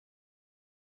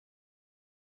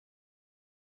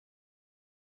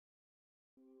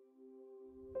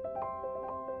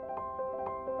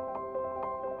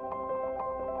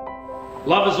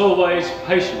Love is always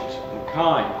patient and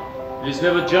kind. It is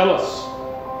never jealous.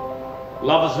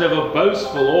 Love is never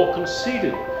boastful or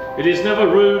conceited. It is never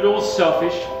rude or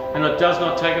selfish, and it does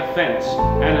not take offence,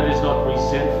 and it is not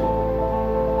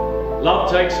resentful. Love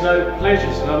takes no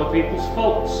pleasures in other people's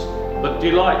faults, but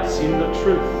delights in the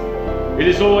truth. It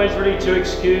is always ready to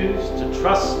excuse, to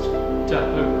trust, to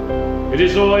hope. It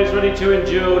is always ready to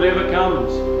endure whatever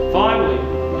comes. Finally,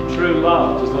 true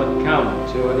love does not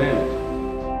come to an end.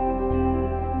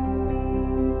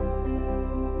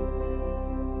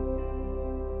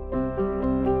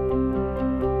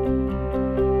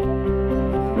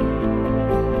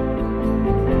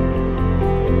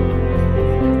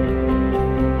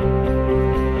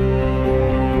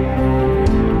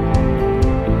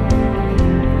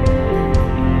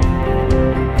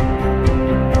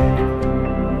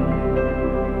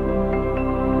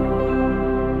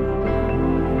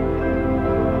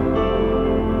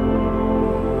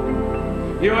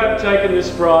 You have taken this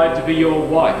bride to be your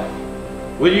wife.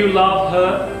 Will you love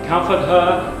her, comfort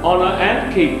her, honour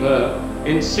and keep her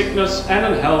in sickness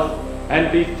and in health,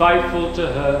 and be faithful to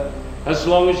her as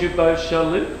long as you both shall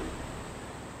live?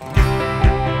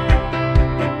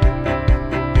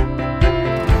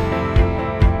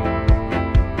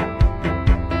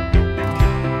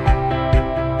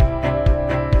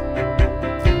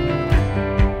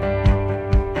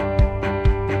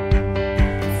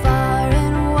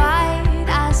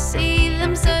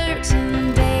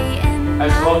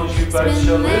 As long as you both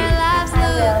shall live.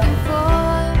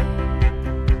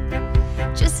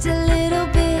 Just a little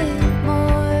bit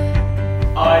more.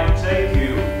 I take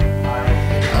you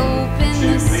Open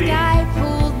the sky,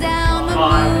 pull down the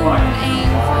moon, aim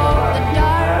for the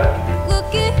dark,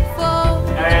 looking for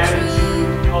the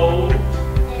truth. Hold.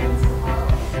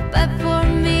 But for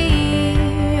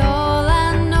me, all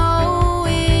I know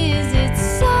is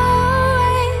it's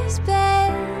always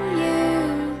been you,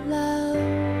 love.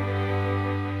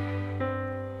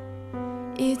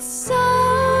 It's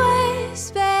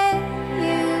always been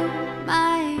you,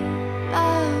 my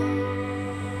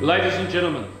love. Ladies and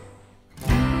gentlemen,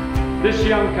 this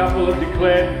young couple have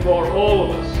declared before all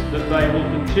of us that they will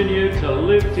continue to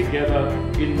live together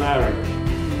in marriage.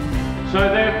 So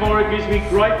therefore it gives me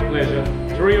great pleasure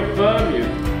to reaffirm you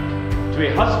to be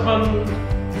husband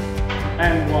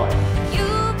and wife.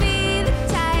 You'll be the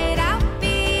tide, I'll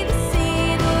be the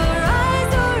sea. The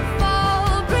rise or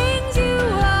fall brings you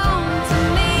home to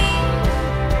me.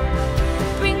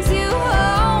 Brings you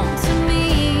home to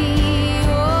me.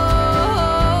 Oh,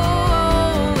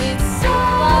 it's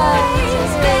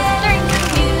always been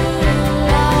you,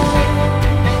 love.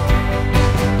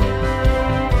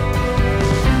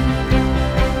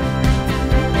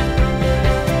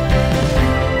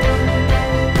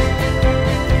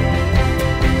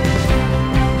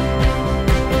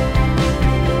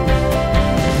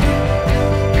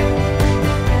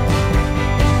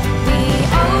 We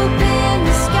opened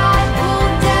the sky,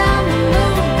 pulled down the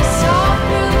moon, we saw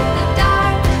through the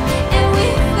dark, and we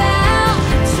found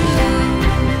the truth.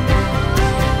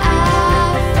 I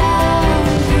found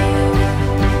you.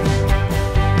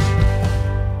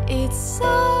 It's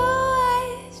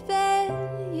always been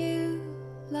you,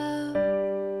 love.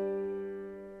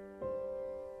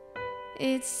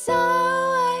 It's